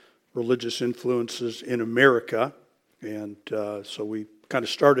religious influences in America. And so we kind of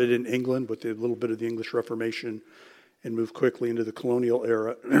started in England with a little bit of the English Reformation and moved quickly into the colonial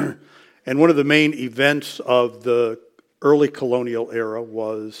era. And one of the main events of the early colonial era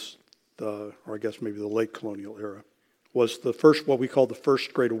was or I guess maybe the late colonial era, was what we call the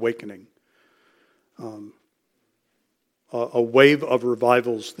First Great Awakening. A wave of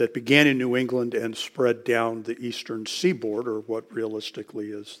revivals that began in New England and spread down the eastern seaboard, or what realistically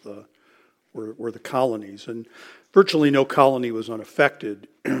is were the colonies. And virtually no colony was unaffected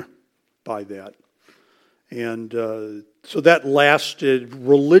by that. And so that lasted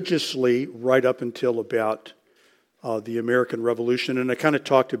religiously right up until about the American Revolution. And I kind of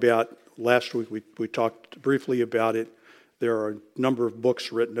talked about, last week we talked briefly about it. There are a number of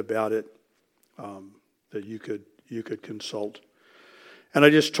books written about it that you could consult. And I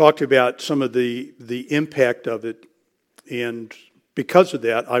just talked about some of the impact of it. And because of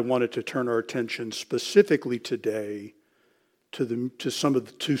that, I wanted to turn our attention specifically today to some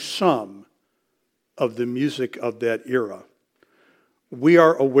of the music of that era. We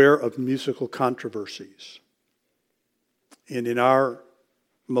are aware of musical controversies. And in our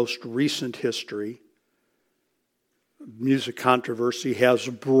most recent history, music controversy has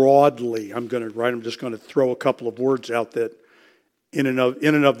broadly, I'm just going to throw a couple of words out that in and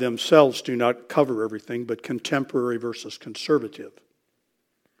of themselves do not cover everything, but contemporary versus conservative.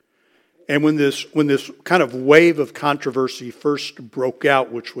 And when this kind of wave of controversy first broke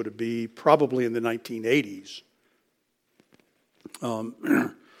out, which would be probably in the 1980s,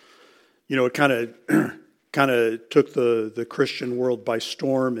 it kind of took the Christian world by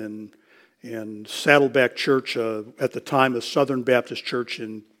storm, and Saddleback Church, at the time a Southern Baptist church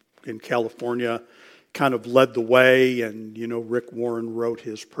in California, kind of led the way. And Rick Warren wrote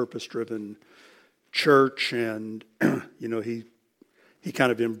his Purpose-Driven Church, and he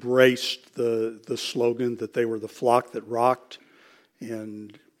kind of embraced the slogan that they were the flock that rocked.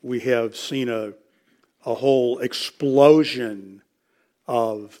 And we have seen a whole explosion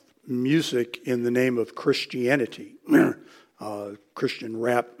of music in the name of Christianity. Christian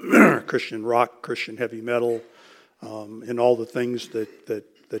rap, Christian rock, Christian heavy metal, and all the things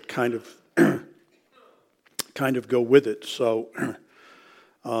that kind of go with it. So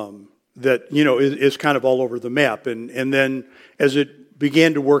that is kind of all over the map. And then as it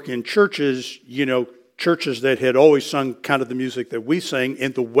began to work in churches, churches that had always sung kind of the music that we sing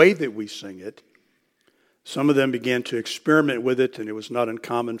and the way that we sing it, some of them began to experiment with it, and it was not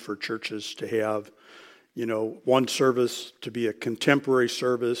uncommon for churches to have one service to be a contemporary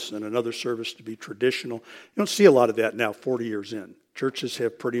service and another service to be traditional. You don't see a lot of that now 40 years in. Churches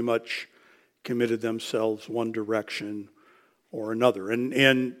have pretty much committed themselves one direction or another.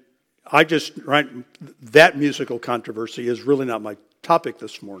 And that musical controversy is really not my topic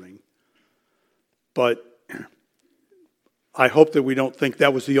this morning. But I hope that we don't think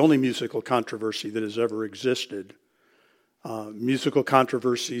that was the only musical controversy that has ever existed. Musical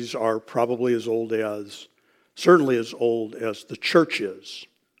controversies are probably certainly as old as the church is.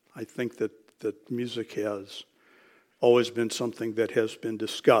 I think that music has always been something that has been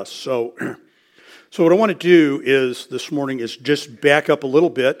discussed. So what I want to do this morning is just back up a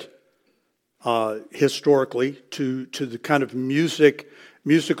little bit historically to the kind of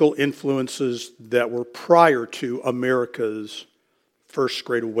musical influences that were prior to America's First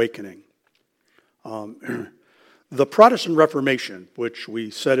Great Awakening. The Protestant Reformation, which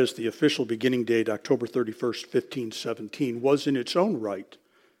we set as the official beginning date, October 31st, 1517, was in its own right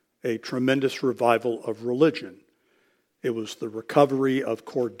a tremendous revival of religion. It was the recovery of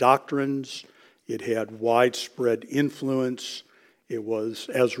core doctrines. It had widespread influence. It was,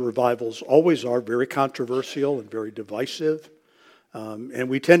 as revivals always are, very controversial and very divisive. And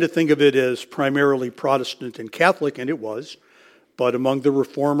we tend to think of it as primarily Protestant and Catholic, and it was. But among the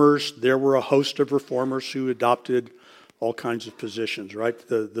reformers, there were a host of reformers who adopted all kinds of positions, right?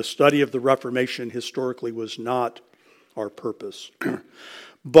 The study of the Reformation historically was not our purpose.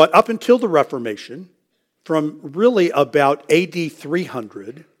 But up until the Reformation, from really about AD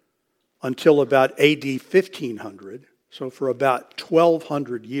 300 until about AD 1500, so for about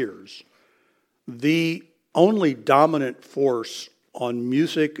 1,200 years, the only dominant force on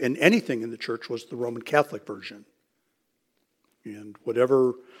music and anything in the church was the Roman Catholic version. And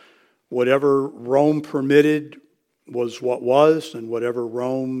whatever Rome permitted was what was, and whatever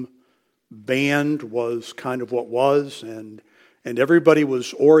Rome banned was kind of what was, and everybody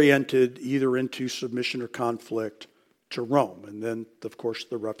was oriented either into submission or conflict to Rome. And then, of course,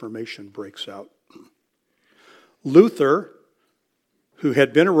 the Reformation breaks out. Luther, who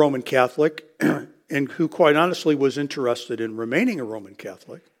had been a Roman Catholic and who quite honestly was interested in remaining a Roman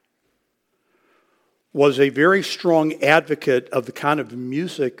Catholic, was a very strong advocate of the kind of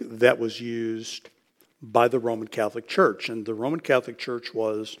music that was used by the Roman Catholic Church. And the Roman Catholic Church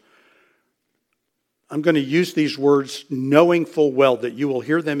was, I'm going to use these words knowing full well that you will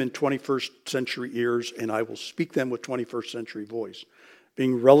hear them in 21st century ears and I will speak them with 21st century voice,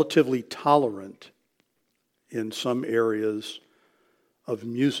 being relatively tolerant in some areas of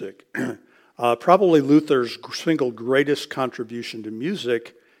music. Probably Luther's single greatest contribution to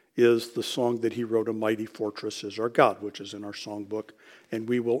music is the song that he wrote, "A Mighty Fortress Is Our God," which is in our songbook. And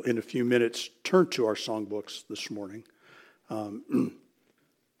we will, in a few minutes, turn to our songbooks this morning. And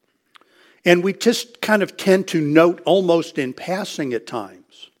we just kind of tend to note almost in passing at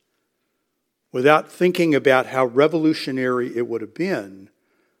times, without thinking about how revolutionary it would have been,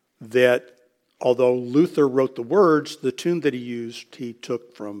 that although Luther wrote the words, the tune that he used, he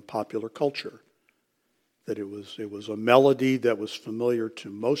took from popular culture. That it was a melody that was familiar to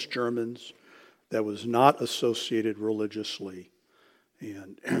most Germans, that was not associated religiously.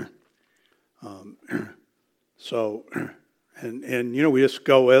 And And you know, we just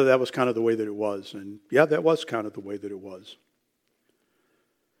go, well, that was kind of the way that it was. And yeah, that was kind of the way that it was.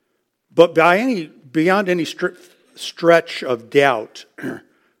 But beyond any stretch of doubt,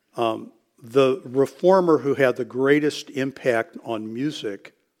 the reformer who had the greatest impact on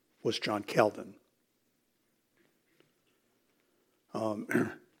music was John Calvin.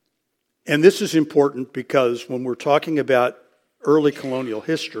 And this is important because when we're talking about early colonial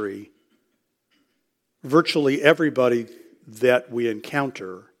history, virtually everybody that we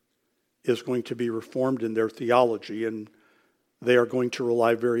encounter is going to be reformed in their theology, and they are going to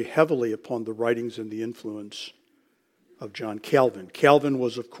rely very heavily upon the writings and the influence of John Calvin. Calvin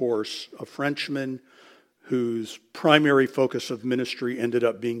was, of course, a Frenchman whose primary focus of ministry ended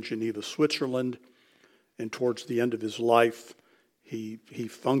up being Geneva, Switzerland, and towards the end of his life, he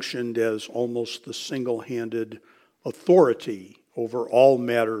functioned as almost the single-handed authority over all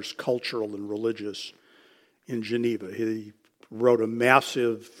matters cultural and religious in Geneva. He wrote a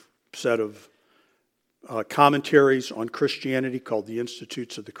massive set of commentaries on Christianity called the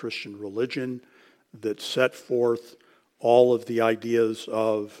Institutes of the Christian Religion that set forth all of the ideas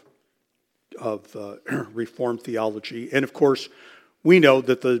of Reformed theology. And of course, we know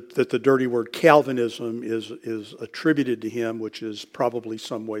that the dirty word Calvinism is attributed to him, which is probably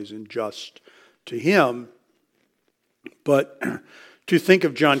some ways unjust to him. But to think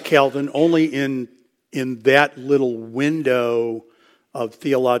of John Calvin only in that little window of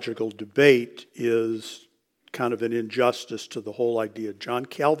theological debate is kind of an injustice to the whole idea. John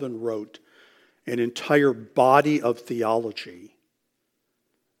Calvin wrote an entire body of theology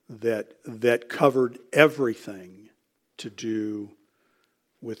that covered everything to do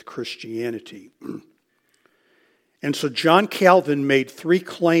with Christianity. And so John Calvin made three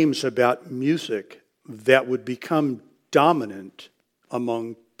claims about music that would become dominant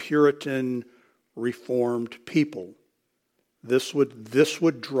among Puritan Reformed people. This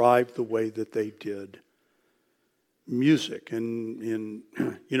would drive the way that they did music. And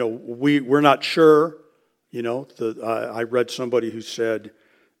you know, we're not sure. You know, I read somebody who said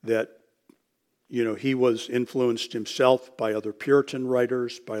that, you know, he was influenced himself by other Puritan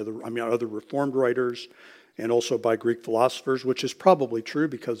writers, by other Reformed writers, and also by Greek philosophers, which is probably true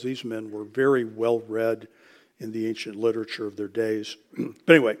because these men were very well read in the ancient literature of their days.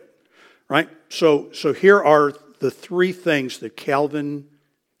 But anyway, right? So here are the three things that Calvin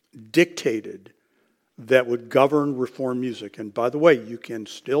dictated that would govern Reformed music. And by the way, you can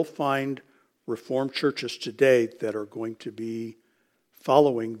still find Reformed churches today that are going to be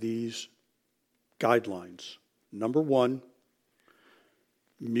following these guidelines. Number one,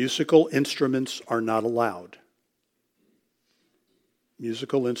 musical instruments are not allowed.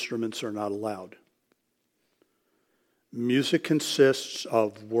 Musical instruments are not allowed. Music consists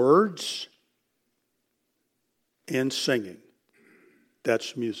of words and singing.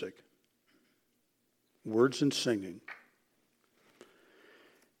 That's music. Words and singing.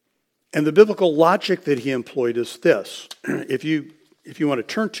 And the biblical logic that he employed is this. If you want to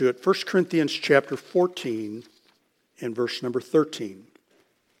turn to it, 1 Corinthians chapter 14 and verse number 13.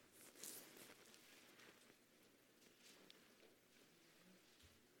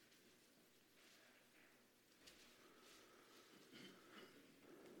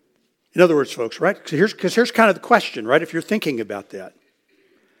 In other words, folks, right? Because here's kind of the question, right? If you're thinking about that.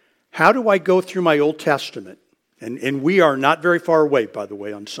 How do I go through my Old Testament? And we are not very far away, by the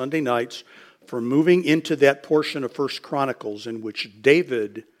way, on Sunday nights from moving into that portion of 1 Chronicles in which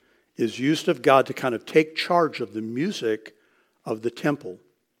David is used of God to kind of take charge of the music of the temple.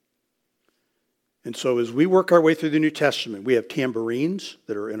 And so as we work our way through the New Testament, we have tambourines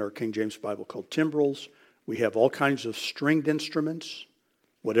that are in our King James Bible called timbrels. We have all kinds of stringed instruments,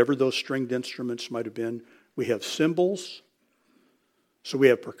 whatever those stringed instruments might have been. We have cymbals. So we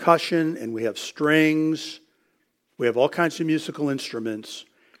have percussion and we have strings. We have all kinds of musical instruments.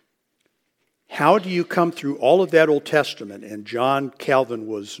 How do you come through all of that Old Testament? And John Calvin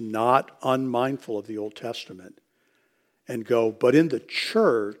was not unmindful of the Old Testament. And go, but in the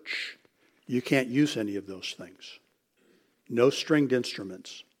church, you can't use any of those things. No stringed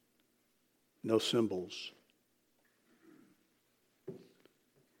instruments. No cymbals.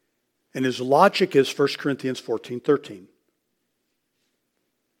 And his logic is 1 Corinthians 14:13.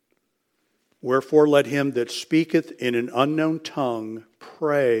 Wherefore let him that speaketh in an unknown tongue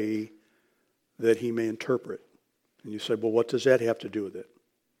pray that he may interpret. And you say, well, what does that have to do with it?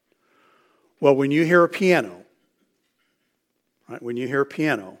 Well, when you hear a piano, right, when you hear a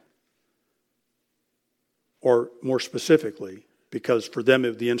piano, or more specifically, because for them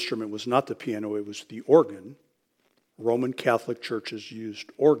the instrument was not the piano, it was the organ. Roman Catholic churches used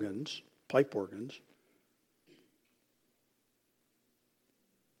organs, pipe organs.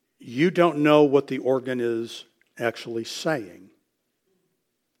 You don't know what the organ is actually saying,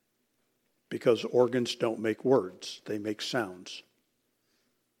 because organs don't make words, they make sounds.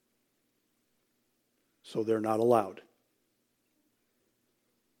 So they're not allowed.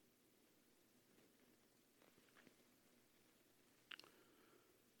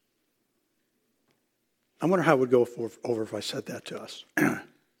 I wonder how it would go over if I said that to us.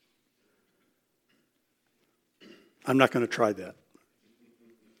 I'm not going to try that.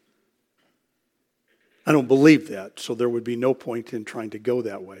 I don't believe that, so there would be no point in trying to go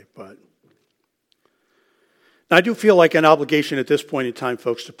that way. But I do feel like an obligation at this point in time,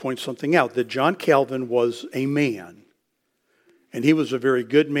 folks, to point something out, that John Calvin was a man. And he was a very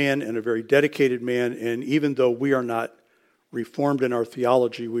good man and a very dedicated man. And even though we are not Reformed in our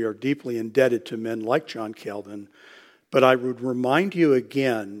theology, we are deeply indebted to men like John Calvin. But I would remind you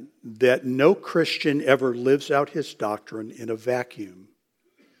again that no Christian ever lives out his doctrine in a vacuum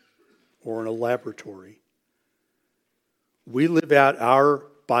or in a laboratory. We live out our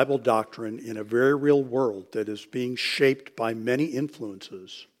Bible doctrine in a very real world that is being shaped by many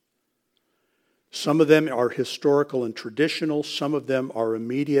influences. Some of them are historical and traditional. Some of them are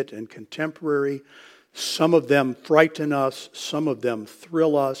immediate and contemporary. Some of them frighten us, some of them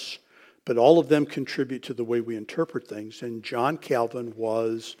thrill us, but all of them contribute to the way we interpret things. And John Calvin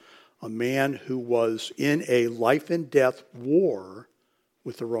was a man who was in a life and death war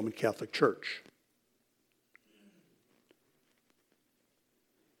with the Roman Catholic Church.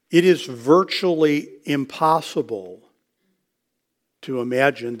 It is virtually impossible to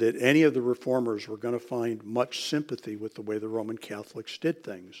imagine that any of the reformers were going to find much sympathy with the way the Roman Catholics did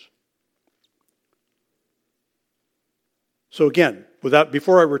things. So again,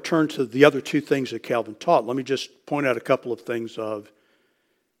 before I return to the other two things that Calvin taught, let me just point out a couple of things of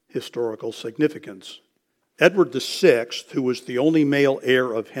historical significance. Edward VI, who was the only male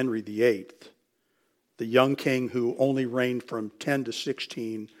heir of Henry VIII, the young king who only reigned from 10 to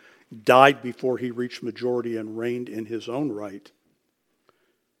 16, died before he reached majority and reigned in his own right,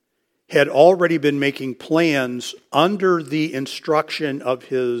 had already been making plans under the instruction of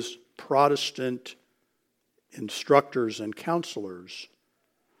his Protestant instructors and counselors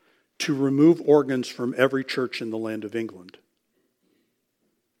to remove organs from every church in the land of England.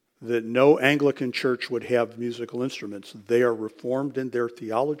 That no Anglican church would have musical instruments. They are Reformed in their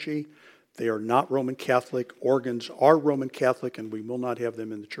theology. They are not Roman Catholic. Organs are Roman Catholic, and we will not have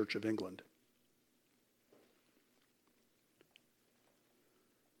them in the Church of England.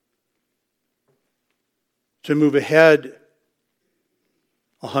 To move ahead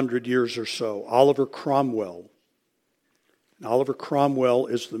 100 years or so, Oliver Cromwell. And Oliver Cromwell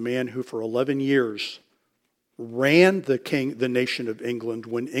is the man who for 11 years ran the nation of England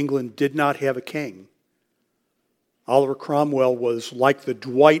when England did not have a king. Oliver Cromwell was like the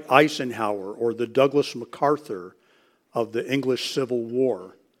Dwight Eisenhower or the Douglas MacArthur of the English Civil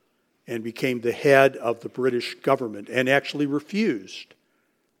War and became the head of the British government and actually refused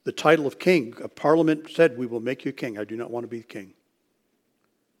the title of king. A parliament said, "We will make you king. I do not want to be king."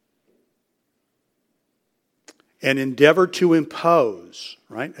 And endeavored to impose,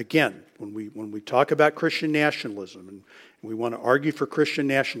 right? Again, when we talk about Christian nationalism and we want to argue for Christian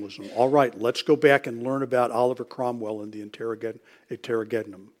nationalism, all right, let's go back and learn about Oliver Cromwell and the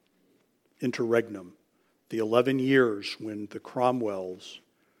interregnum, the 11 years when the Cromwells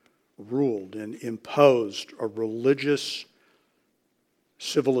ruled and imposed a religious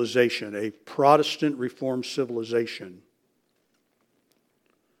civilization, a Protestant Reformed civilization.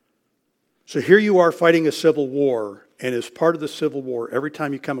 So here you are fighting a civil war, and as part of the civil war, every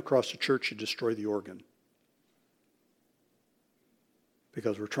time you come across a church, you destroy the organ.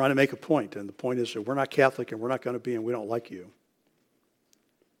 Because we're trying to make a point, and the point is that we're not Catholic and we're not going to be, and we don't like you.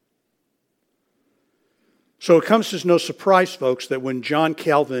 So it comes as no surprise, folks, that when John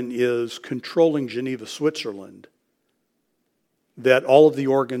Calvin is controlling Geneva, Switzerland, that all of the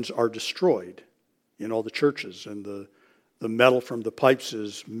organs are destroyed in all the churches, and the metal from the pipes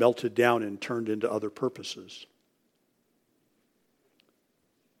is melted down and turned into other purposes.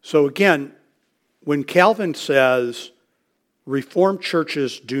 So again, when Calvin says Reformed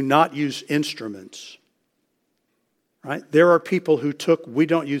churches do not use instruments, right? There are people who took "we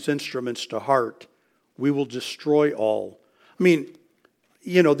don't use instruments" to heart. We will destroy all. I mean,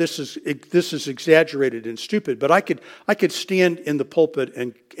 you know, this is exaggerated and stupid, but I could stand in the pulpit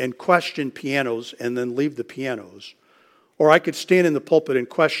and question pianos and then leave the pianos. Or I could stand in the pulpit and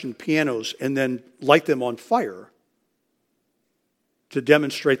question pianos and then light them on fire to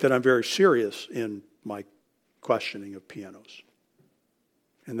demonstrate that I'm very serious in my questioning of pianos.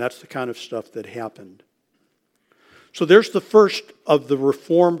 And that's the kind of stuff that happened. So there's the first of the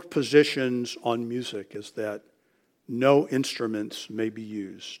Reformed positions on music, is that no instruments may be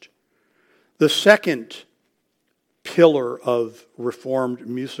used. The second pillar of Reformed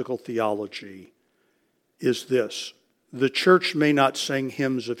musical theology is this: the church may not sing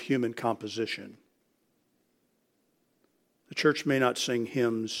hymns of human composition. The church may not sing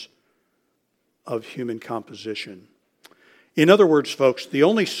hymns of human composition. In other words, folks, the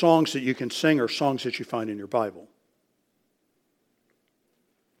only songs that you can sing are songs that you find in your Bible.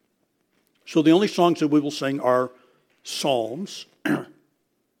 So the only songs that we will sing are psalms,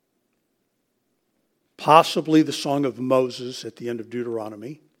 possibly the song of Moses at the end of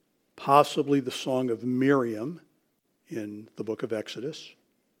Deuteronomy, possibly the song of Miriam in the book of Exodus.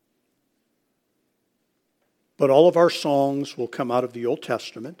 But all of our songs will come out of the Old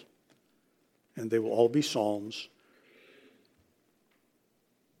Testament, and they will all be psalms.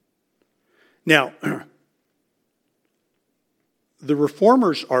 Now, the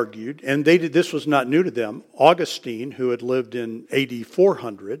Reformers argued, and this was not new to them. Augustine, who had lived in AD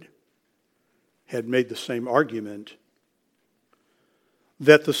 400, had made the same argument,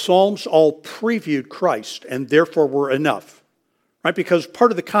 that the Psalms all previewed Christ and therefore were enough. Right? Because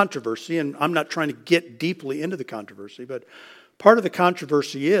part of the controversy, and I'm not trying to get deeply into the controversy, but part of the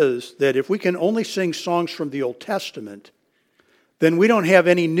controversy is that if we can only sing songs from the Old Testament, then we don't have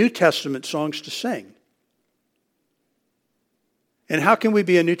any New Testament songs to sing. And how can we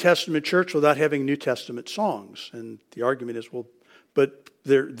be a New Testament church without having New Testament songs? And the argument is, well, but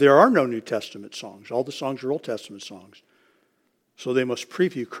there are no New Testament songs. All the songs are Old Testament songs. So they must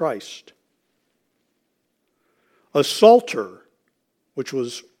preview Christ. A psalter, which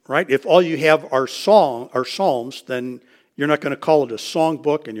was, right, if all you have are psalms, then you're not going to call it a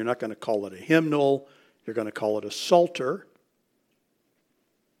songbook, and you're not going to call it a hymnal. You're going to call it a psalter.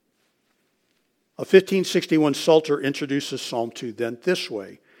 A 1561 Psalter introduces Psalm 2 then this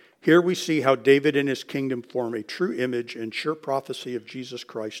way: "Here we see how David and his kingdom form a true image and sure prophecy of Jesus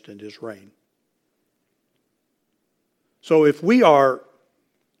Christ and his reign." So if we are,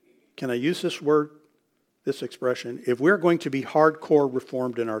 can I use this word, this expression, if we're going to be hardcore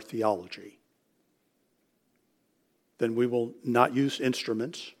Reformed in our theology, then we will not use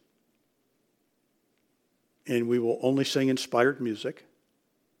instruments, and we will only sing inspired music.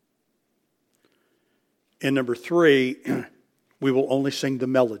 And number 3, we will only sing the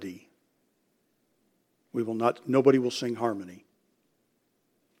melody. Nobody will sing harmony.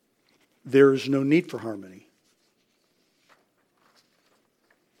 There is no need for harmony.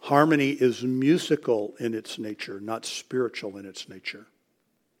 Harmony is musical in its nature, not spiritual in its nature.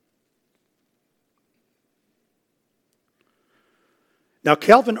 Now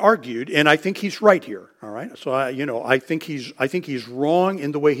Calvin argued, and I think he's right here. All right, so I think he's wrong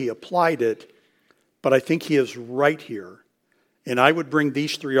in the way he applied it. But I think he is right here. And I would bring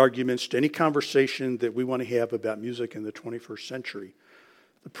these 3 arguments to any conversation that we want to have about music in the 21st century.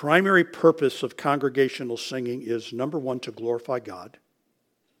 The primary purpose of congregational singing is, number 1, to glorify God.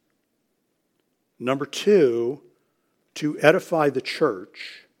 Number 2, to edify the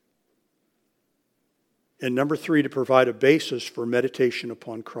church. And number 3, to provide a basis for meditation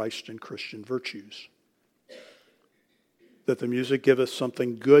upon Christ and Christian virtues. That the music give us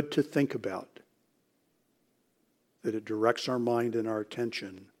something good to think about. That it directs our mind and our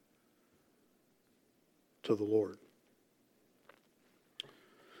attention to the Lord.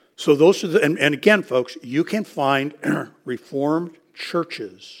 So those are and again, folks, you can find Reformed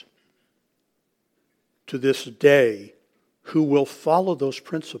churches to this day who will follow those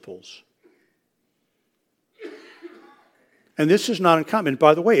principles. And this is not uncommon.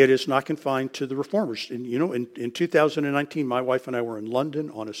 By the way, it is not confined to the Reformers. And, in 2019, my wife and I were in London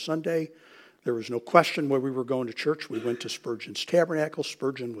on a Sunday. There was no question where we were going to church. We went to Spurgeon's Tabernacle.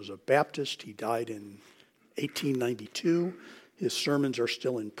 Spurgeon was a Baptist. He died in 1892. His sermons are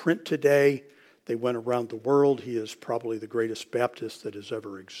still in print today. They went around the world. He is probably the greatest Baptist that has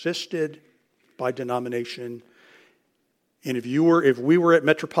ever existed by denomination. And if we were at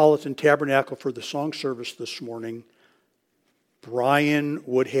Metropolitan Tabernacle for the song service this morning, Brian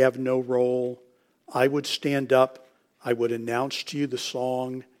would have no role. I would stand up. I would announce to you the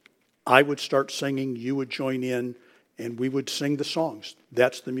song. I would start singing. You would join in, and we would sing the songs.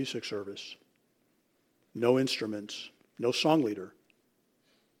 That's the music service. No instruments, no song leader.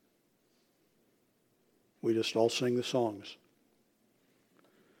 We just all sing the songs.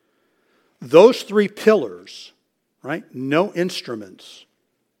 Those three pillars, right? No instruments,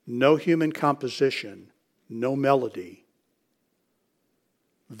 no human composition, no melody.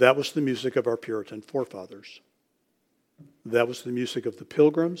 That was the music of our Puritan forefathers. That was the music of the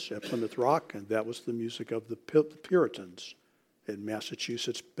Pilgrims at Plymouth Rock, and that was the music of the Puritans in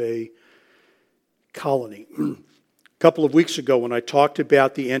Massachusetts Bay Colony. A couple of weeks ago when I talked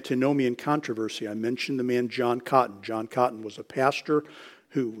about the antinomian controversy, I mentioned the man John Cotton. John Cotton was a pastor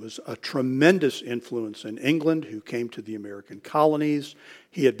who was a tremendous influence in England, who came to the American colonies.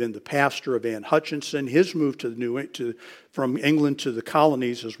 He had been the pastor of Anne Hutchinson. His move from England to the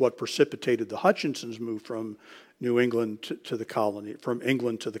colonies is what precipitated the Hutchinsons' move from New England to the colony, from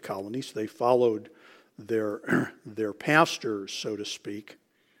England to the colonies. They followed their pastors, so to speak.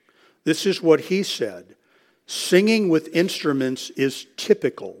 This is what he said. Singing with instruments is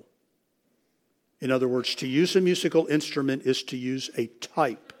typical. In other words, to use a musical instrument is to use a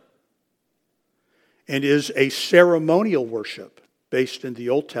type and is a ceremonial worship based in the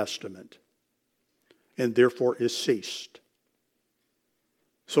Old Testament and therefore is ceased.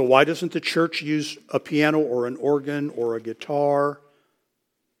 So why doesn't the church use a piano or an organ or a guitar?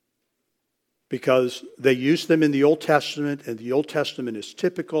 Because they use them in the Old Testament, and the Old Testament is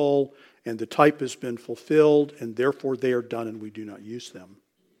typical, and the type has been fulfilled, and therefore they are done, and we do not use them.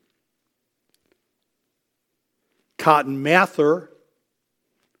 Cotton Mather,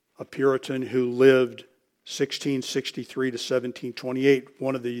 a Puritan who lived 1663 to 1728,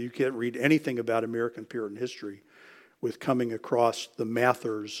 you can't read anything about American Puritan history with coming across the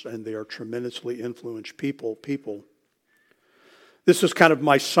Mathers, and they are tremendously influenced people. This is kind of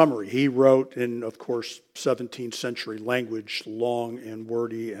my summary. He wrote in, of course, 17th century language, long and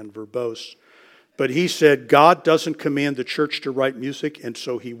wordy and verbose. But he said, God doesn't command the church to write music, and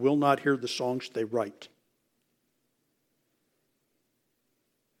so he will not hear the songs they write.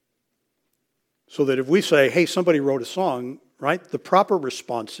 So that if we say, hey, somebody wrote a song, right? The proper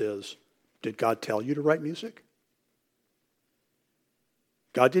response is, did God tell you to write music?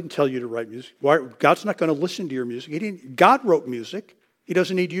 God didn't tell you to write music. God's not going to listen to your music. God wrote music. He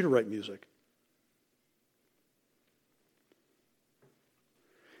doesn't need you to write music.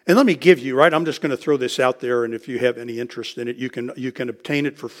 And let me give you, right, I'm just going to throw this out there, and if you have any interest in it, you can obtain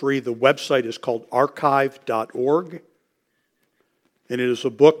it for free. The website is called archive.org. And it is a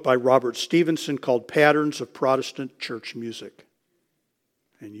book by Robert Stevenson called Patterns of Protestant Church Music.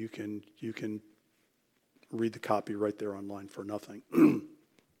 And you can read the copy right there online for nothing.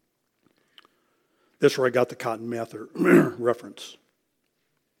 That's where I got the Cotton Mather reference.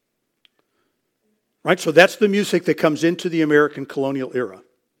 Right, so that's the music that comes into the American colonial era.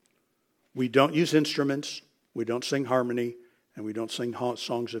 We don't use instruments, we don't sing harmony, and we don't sing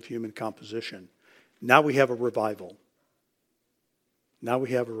songs of human composition. Now we have a revival.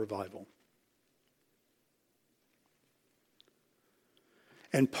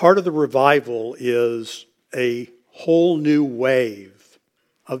 And part of the revival is a whole new wave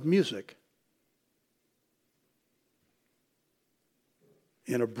of music.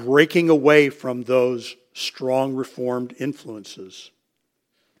 And a breaking away from those strong Reformed influences.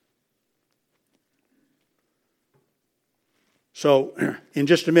 So, in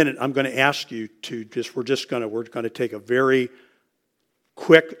just a minute, I'm going to ask you to we're going to take a very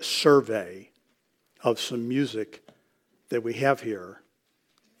quick survey of some music that we have here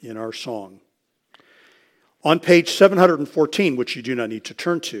in our song. On page 714, which you do not need to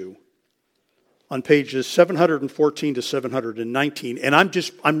turn to, on pages 714 to 719, and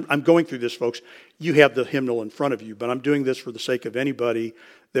I'm going through this, folks. You have the hymnal in front of you, but I'm doing this for the sake of anybody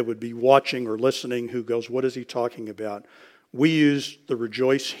that would be watching or listening who goes, what is he talking about? We use the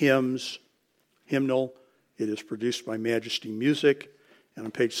Rejoice Hymns hymnal. It is produced by Majesty Music. And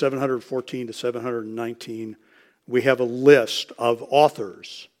on page 714 to 719, we have a list of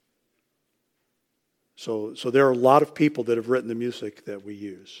authors. So there are a lot of people that have written the music that we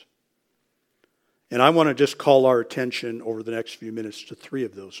use. And I want to just call our attention over the next few minutes to three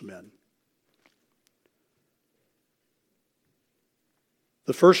of those men.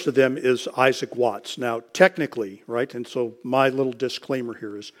 The first of them is Isaac Watts. Now, technically, right, and so my little disclaimer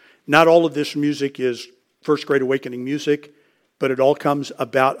here is not all of this music is First Great Awakening music, but it all comes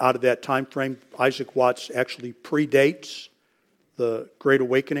about out of that time frame. Isaac Watts actually predates the Great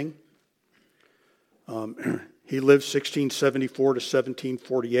Awakening. He lived 1674 to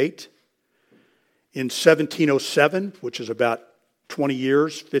 1748. In 1707, which is about 20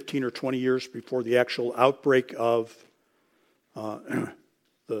 years, 15 or 20 years before the actual outbreak of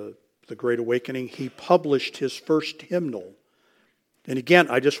the Great Awakening, he published his first hymnal. And again,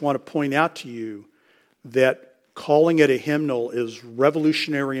 I just want to point out to you that calling it a hymnal is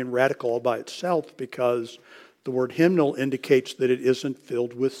revolutionary and radical all by itself, because the word hymnal indicates that it isn't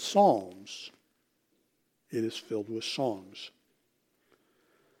filled with psalms. It is filled with songs.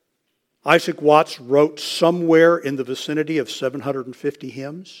 Isaac Watts wrote somewhere in the vicinity of 750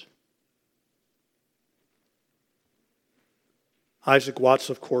 hymns. Isaac Watts,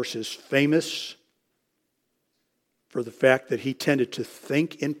 of course, is famous for the fact that he tended to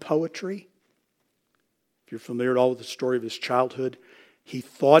think in poetry. If you're familiar at all with the story of his childhood, he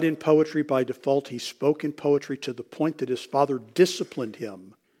thought in poetry by default. He spoke in poetry to the point that his father disciplined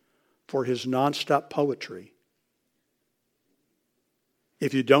him for his nonstop poetry.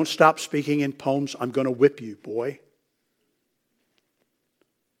 If you don't stop speaking in poems, I'm going to whip you, boy.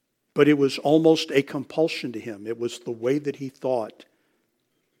 But it was almost a compulsion to him. It was the way that he thought.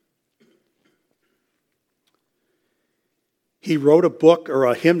 He wrote a book or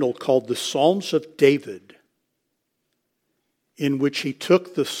a hymnal called the Psalms of David, in which he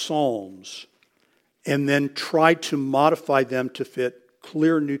took the Psalms and then tried to modify them to fit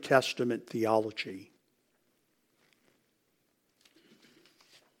clear New Testament theology.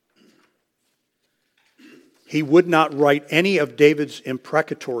 He would not write any of David's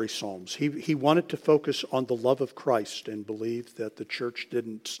imprecatory psalms. He wanted to focus on the love of Christ and believed that the church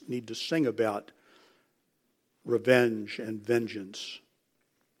didn't need to sing about revenge and vengeance.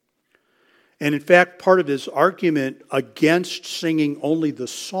 And in fact, part of his argument against singing only the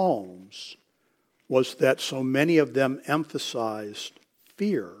psalms was that so many of them emphasized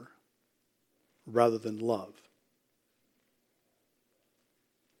fear rather than love.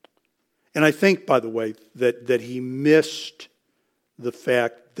 And I think, by the way, that he missed the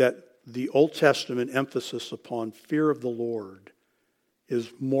fact that the Old Testament emphasis upon fear of the Lord is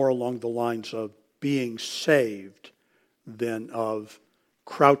more along the lines of being saved than of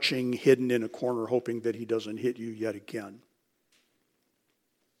crouching, hidden in a corner, hoping that he doesn't hit you yet again.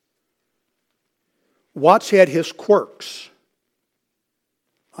 Watts had his quirks.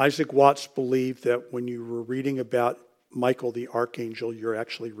 Isaac Watts believed that when you were reading about Michael the Archangel, you're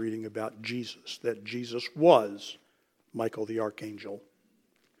actually reading about Jesus, that Jesus was Michael the Archangel.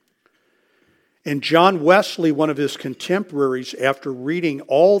 And John Wesley, one of his contemporaries, after reading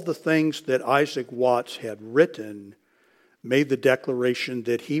all the things that Isaac Watts had written, made the declaration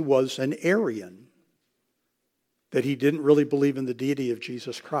that he was an Arian, that he didn't really believe in the deity of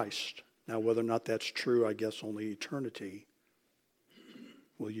Jesus Christ. Now, whether or not that's true, I guess only eternity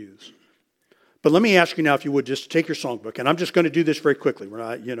will use. But let me ask you now, if you would, just take your songbook, and I'm just going to do this very quickly. We're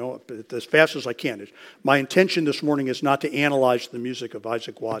not, as fast as I can. My intention this morning is not to analyze the music of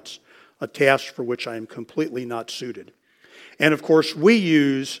Isaac Watts, a task for which I am completely not suited. And of course, we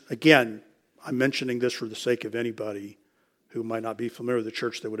use, again, I'm mentioning this for the sake of anybody who might not be familiar with the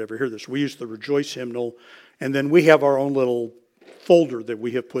church that would ever hear this. We use the Rejoice hymnal, and then we have our own little folder that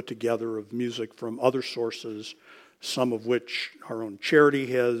we have put together of music from other sources, some of which our own charity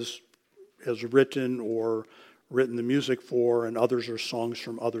has written or written the music for, and others are songs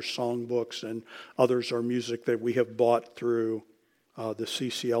from other songbooks, and others are music that we have bought through the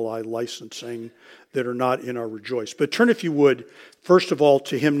CCLI licensing that are not in our Rejoice. But turn, if you would, first of all,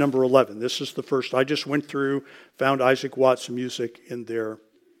 to hymn number 11. This is the first. I just went through, found Isaac Watts' music in there.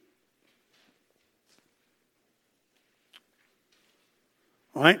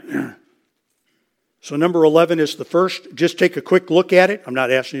 All right. So number 11 is the first. Just take a quick look at it. I'm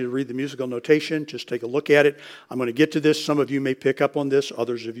not asking you to read the musical notation. Just take a look at it. I'm going to get to this. Some of you may pick up on this.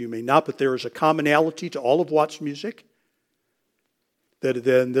 Others of you may not. But there is a commonality to all of Watts' music. That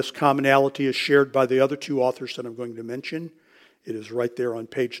then this commonality is shared by the other two authors that I'm going to mention. It is right there on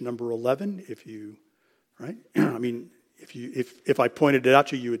page number 11. If you, right? I mean, if I pointed it out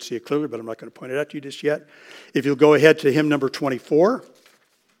to you, you would see it clearly, but I'm not going to point it out to you just yet. If you'll go ahead to hymn number 24.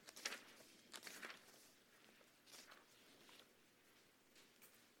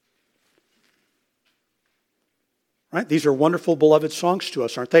 Right? These are wonderful, beloved songs to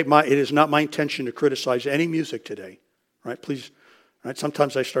us, aren't they? It is not my intention to criticize any music today. Right? Please. Right?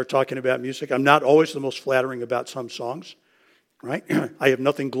 Sometimes I start talking about music. I'm not always the most flattering about some songs. Right? I have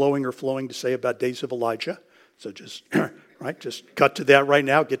nothing glowing or flowing to say about Days of Elijah. So just cut to that right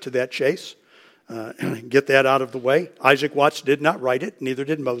now. Get to that chase. Get that out of the way. Isaac Watts did not write it. Neither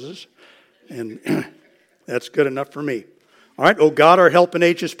did Moses. And that's good enough for me. All right. Oh God, our help in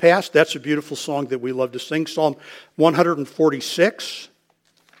ages past. That's a beautiful song that we love to sing. Psalm 146.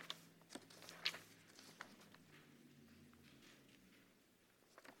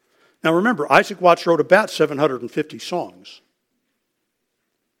 Now remember, Isaac Watts wrote about 750 songs.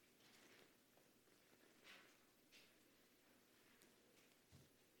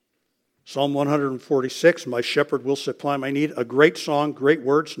 Psalm 146, my shepherd will supply my need. A great song, great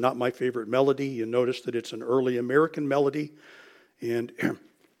words, not my favorite melody. You notice that it's an early American melody. And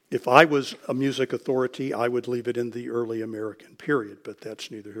if I was a music authority, I would leave it in the early American period. But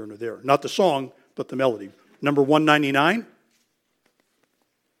that's neither here nor there. Not the song, but the melody. Number 199.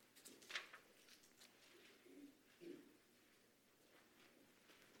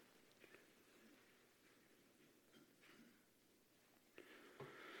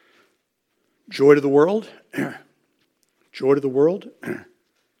 Joy to the World. Joy to the World.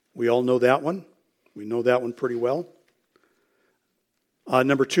 We all know that one. We know that one pretty well.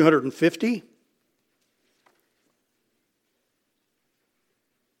 Number 250.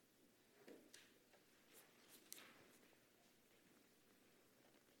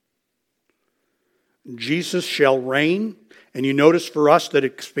 Jesus shall reign. And you notice for us that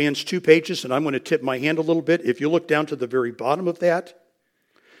it spans 2 pages, and I'm going to tip my hand a little bit. If you look down to the very bottom of that,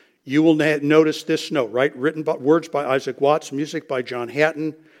 you will notice this note, right? Words by Isaac Watts, music by John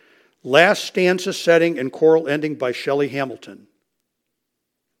Hatton, last stanza setting and choral ending by Shelley Hamilton.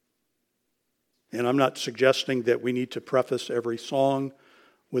 And I'm not suggesting that we need to preface every song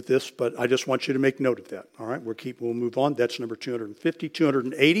with this, but I just want you to make note of that. All right, we'll move on. That's number 250.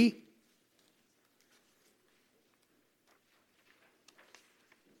 280.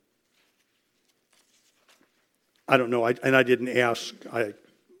 I don't know, and I didn't ask.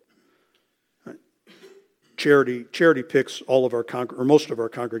 Charity picks all of our or most of our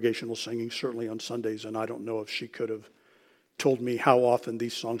congregational singing, certainly on Sundays, and I don't know if she could have told me how often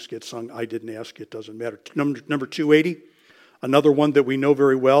these songs get sung. I didn't ask. It doesn't matter. Number 280, another one that we know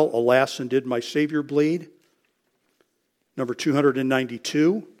very well. Alas, and did my Savior bleed? Number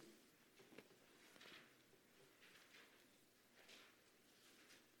 292.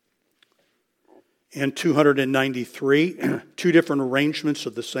 And 293, 2 different arrangements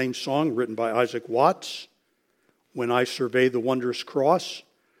of the same song written by Isaac Watts. When I Survey the Wondrous Cross.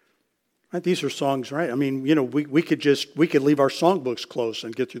 Right? These are songs, right? I mean, we could leave our songbooks closed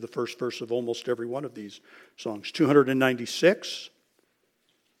and get through the first verse of almost every one of these songs. 296.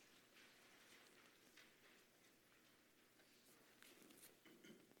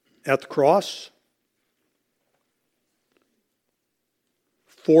 At the Cross.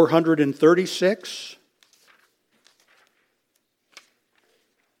 436.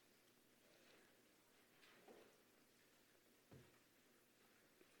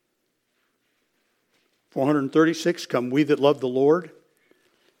 436, Come We That Love the Lord.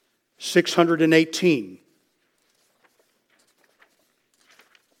 618.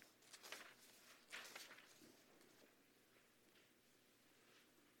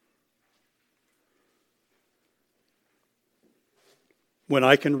 When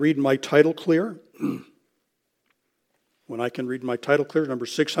I Can Read My Title Clear. When I Can Read My Title Clear, number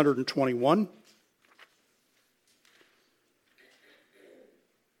 621.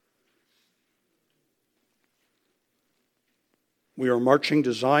 We Are Marching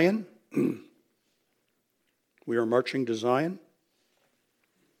to Zion. We Are Marching to Zion.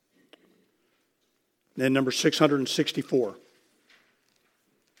 Then number 664.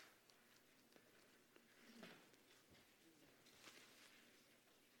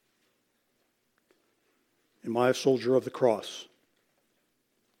 Am I a soldier of the cross?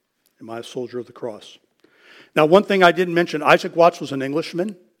 Am I a soldier of the cross? Now, one thing I didn't mention, Isaac Watts was an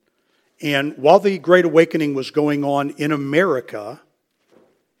Englishman. And while the Great Awakening was going on in America,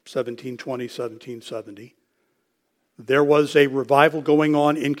 1720, 1770, there was a revival going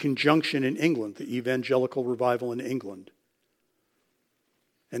on in conjunction in England, the evangelical revival in England.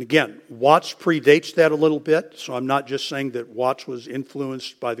 And again, Watts predates that a little bit, so I'm not just saying that Watts was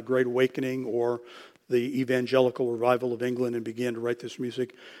influenced by the Great Awakening or the evangelical revival of England and began to write this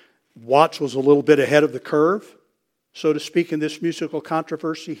music. Watts was a little bit ahead of the curve, so to speak, in this musical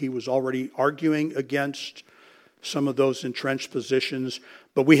controversy. He was already arguing against some of those entrenched positions,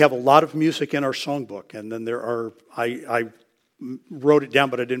 But we have a lot of music in our songbook, and then there are, I wrote it down,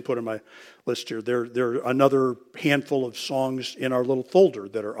 but I didn't put it in my list here. There are another handful of songs in our little folder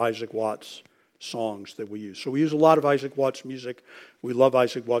that are Isaac Watts songs that we use. So we use a lot of Isaac Watts music. We love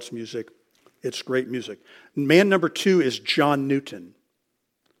Isaac Watts music. It's great music. Man number 2 is John Newton.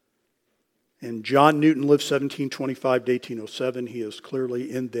 And John Newton lived 1725 to 1807. He is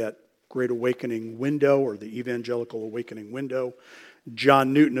clearly in that Great Awakening window, or the Evangelical Awakening window.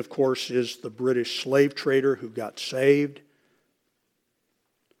 John Newton, of course, is the British slave trader who got saved.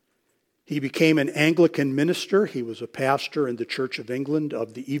 He became an Anglican minister. He was a pastor in the Church of England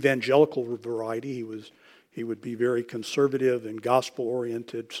of the evangelical variety. He would be very conservative and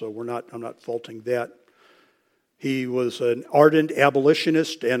gospel-oriented, so I'm not faulting that. He was an ardent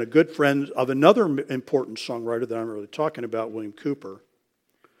abolitionist and a good friend of another important songwriter that I'm really talking about, William Cooper.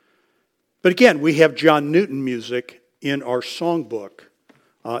 But again, we have John Newton music in our songbook.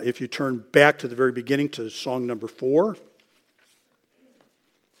 If you turn back to the very beginning to song number 4,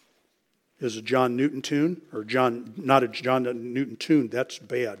 is a John Newton tune, or not a John Newton tune, that's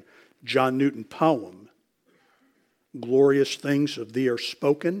bad. John Newton poem. Glorious things of thee are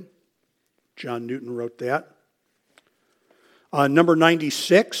spoken. John Newton wrote that. Number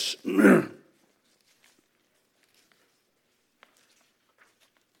 96.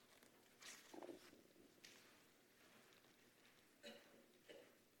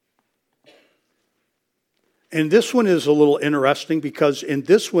 And this one is a little interesting because in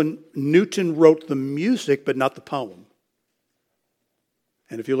this one, Newton wrote the music but not the poem.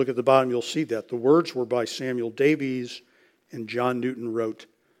 And if you look at the bottom, you'll see that. The words were by Samuel Davies, and John Newton wrote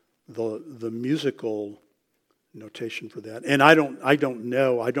the musical notation for that. And I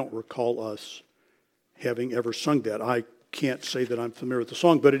don't recall us having ever sung that. I can't say that I'm familiar with the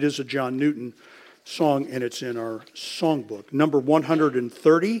song, but it is a John Newton song, and it's in our songbook. Number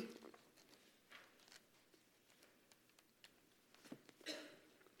 130.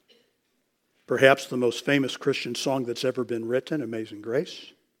 Perhaps the most famous Christian song that's ever been written, Amazing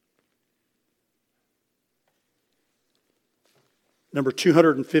Grace. Number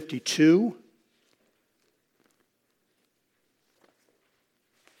 252.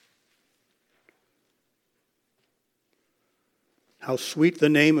 How Sweet the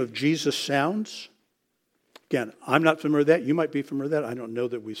Name of Jesus Sounds. Again, I'm not familiar with that. You might be familiar with that. I don't know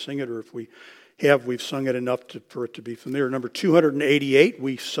that we sing it, or if we have, we've sung it enough for it to be familiar. Number 288,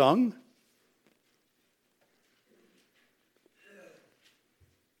 we sung.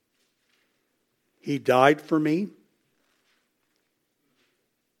 He died for me.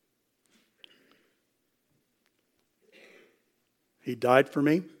 He died for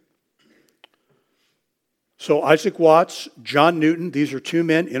me. So Isaac Watts, John Newton, these are two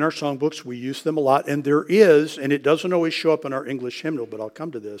men in our songbooks. We use them a lot. And there is, and it doesn't always show up in our English hymnal, but I'll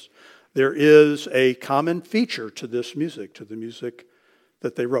come to this. There is a common feature to this music, to the music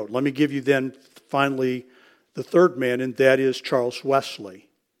that they wrote. Let me give you then finally the third man, and that is Charles Wesley.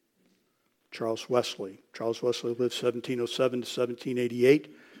 Charles Wesley. Charles Wesley lived 1707 to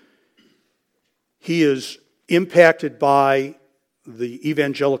 1788. He is impacted by the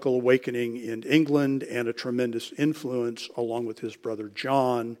evangelical awakening in England and a tremendous influence, along with his brother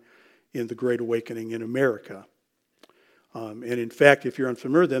John, in the Great Awakening in America. And in fact, if you're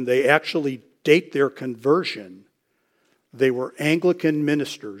unfamiliar with them, they actually date their conversion. They were Anglican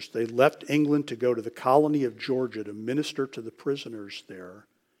ministers. They left England to go to the colony of Georgia to minister to the prisoners there,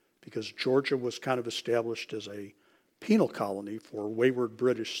 because Georgia was kind of established as a penal colony for wayward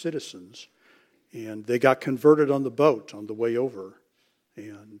British citizens. And they got converted on the boat on the way over.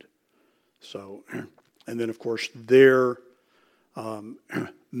 And so, and then of course their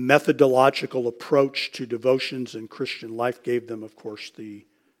methodological approach to devotions and Christian life gave them, of course, the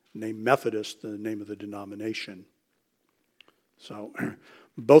name Methodist, the name of the denomination. So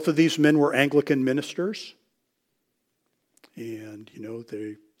both of these men were Anglican ministers. And, you know,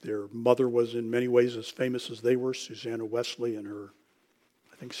 their mother was in many ways as famous as they were, Susanna Wesley, and her,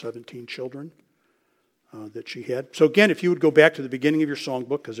 I think, 17 children that she had. So again, if you would go back to the beginning of your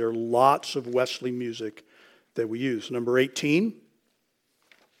songbook, because there are lots of Wesley music that we use. Number 18.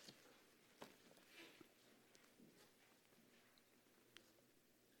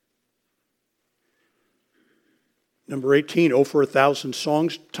 Number 18, Oh for a Thousand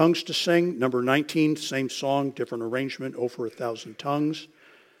Tongues to Sing. Number 19, same song, different arrangement, Oh for a Thousand Tongues.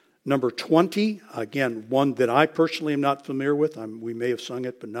 Number 20, again, one that I personally am not familiar with. We may have sung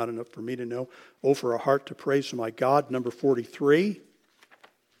it, but not enough for me to know. Oh, for a Heart to Praise My God. Number 43.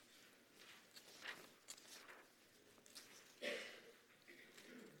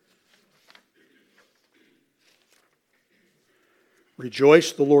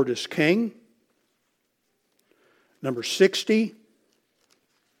 Rejoice, the Lord is King. Number 60.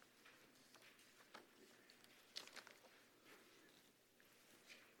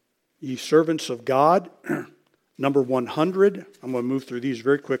 Ye servants of God. Number 100. I'm going to move through these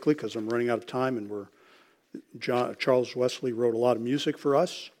very quickly because I'm running out of time, and Charles Wesley wrote a lot of music for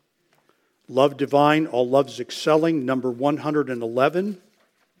us. Love divine, all loves excelling. Number 111.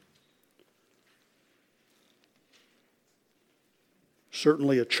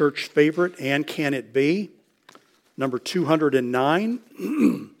 Certainly a church favorite, and can it be? Number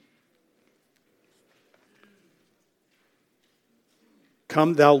 209.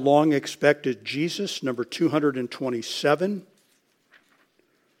 Come thou long expected Jesus. Number 227.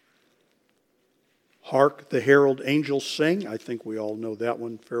 Hark the herald angels sing. I think we all know that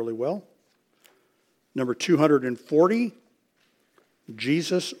one fairly well. Number 240.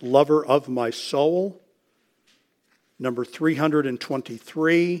 Jesus, lover of my soul. Number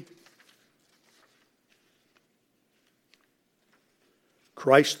 323.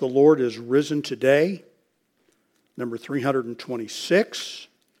 Christ the Lord is risen today. Number 326.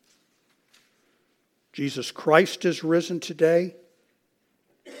 Jesus Christ is risen today.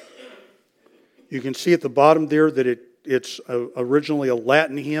 You can see at the bottom there that it's originally a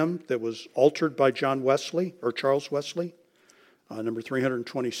Latin hymn that was altered by John Wesley, or Charles Wesley. Number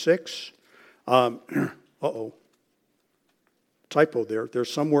 326. Typo there. They're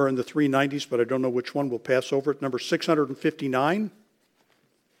somewhere in the 390s, but I don't know which one. We'll pass over it. Number 659.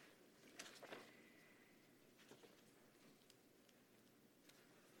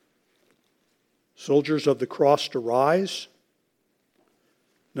 Soldiers of the Cross to Rise.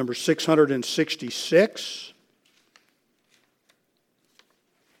 Number 666.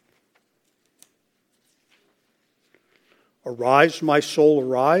 Arise, my soul,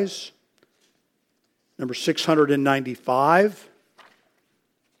 arise. Number 695.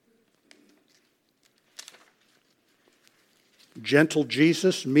 Gentle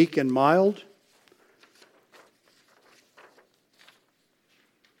Jesus, meek and mild.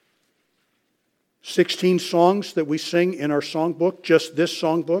 "16 songs that we sing in our songbook, just this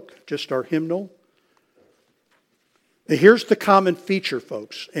songbook, just our hymnal. Now here's the common feature,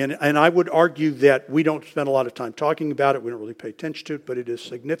 folks, and I would argue that we don't spend a lot of time talking about it, we don't really pay attention to it, but it is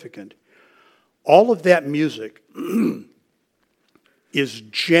significant. All of that music is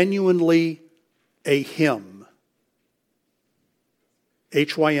genuinely a hymn.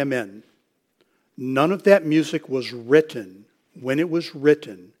 H-Y-M-N. None of that music was written, when it was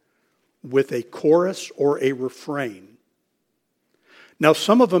written, with a chorus or a refrain. Now,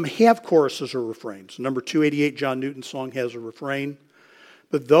 some of them have choruses or refrains. Number 288, John Newton's song, has a refrain.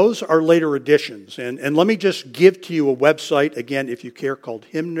 But those are later additions. And let me just give to you a website, again, if you care, called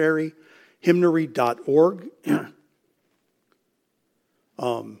hymnary.org.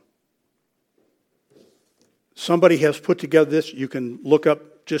 Somebody has put together this. You can look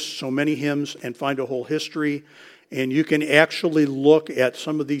up just so many hymns and find a whole history. And you can actually look at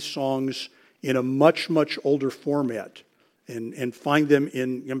some of these songs in a much, much older format and find them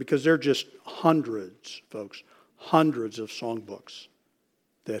because they're just hundreds, folks, hundreds of songbooks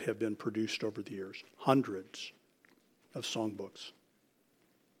that have been produced over the years. Hundreds of songbooks.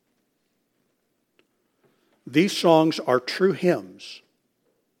 These songs are true hymns.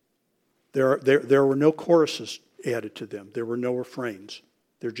 There were no choruses added to them. There were no refrains.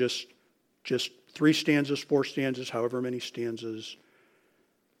 They're just 3 stanzas, 4 stanzas, however many stanzas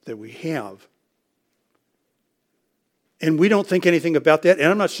that we have. And we don't think anything about that, and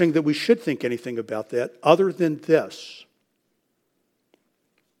I'm not saying that we should think anything about that, other than this.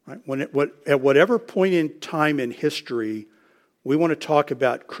 Right? At whatever point in time in history we want to talk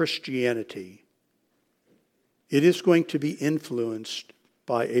about Christianity, it is going to be influenced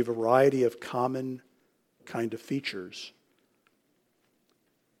by a variety of common kind of features.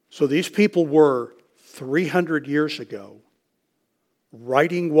 So these people were 300 years ago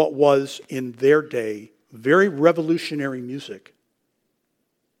writing what was in their day very revolutionary music.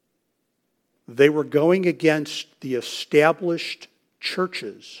 They were going against the established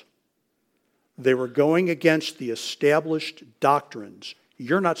churches. They were going against the established doctrines.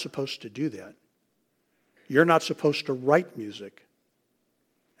 You're not supposed to do that. You're not supposed to write music.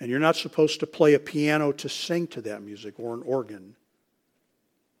 And you're not supposed to play a piano to sing to that music or an organ.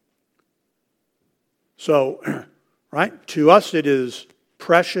 So, right, to us it is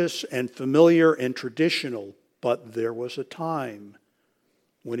precious and familiar and traditional, but there was a time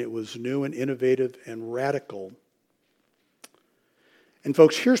when it was new and innovative and radical. And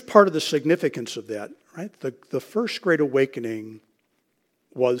folks, here's part of the significance of that, right? The First Great Awakening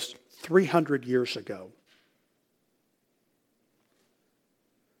was 300 years ago.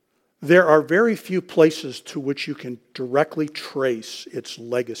 There are very few places to which you can directly trace its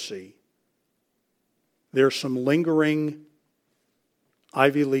legacy. There are some lingering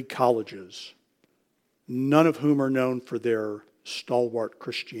Ivy League colleges, none of whom are known for their stalwart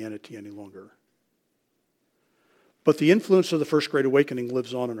Christianity any longer. But the influence of the First Great Awakening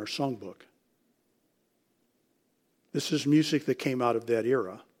lives on in our songbook. This is music that came out of that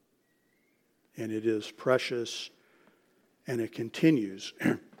era, and it is precious, and it continues.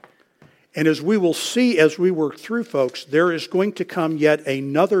 And as we will see as we work through, folks, there is going to come yet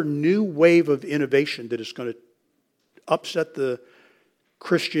another new wave of innovation that is going to upset the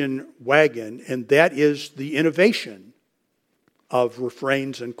Christian wagon, and that is the innovation of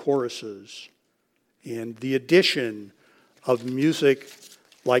refrains and choruses and the addition of music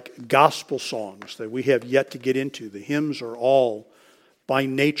like gospel songs that we have yet to get into. The hymns are all, by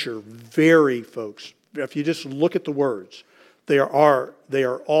nature, very, folks, if you just look at the words, they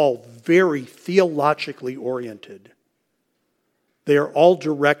are all very theologically oriented. They are all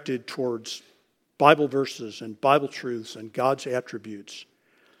directed towards Bible verses and Bible truths and God's attributes.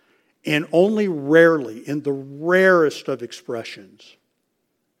 And only rarely, in the rarest of expressions,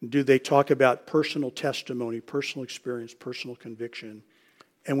 do they talk about personal testimony, personal experience, personal conviction.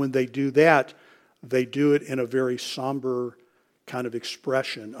 And when they do that, they do it in a very somber kind of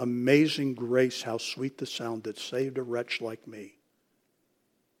expression. Amazing grace, how sweet the sound that saved a wretch like me.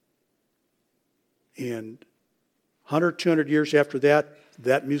 And 100, 200 years after that,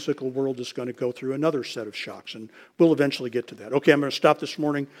 that musical world is going to go through another set of shocks. And we'll eventually get to that. Okay, I'm going to stop this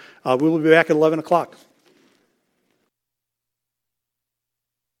morning. We will be back at 11 o'clock.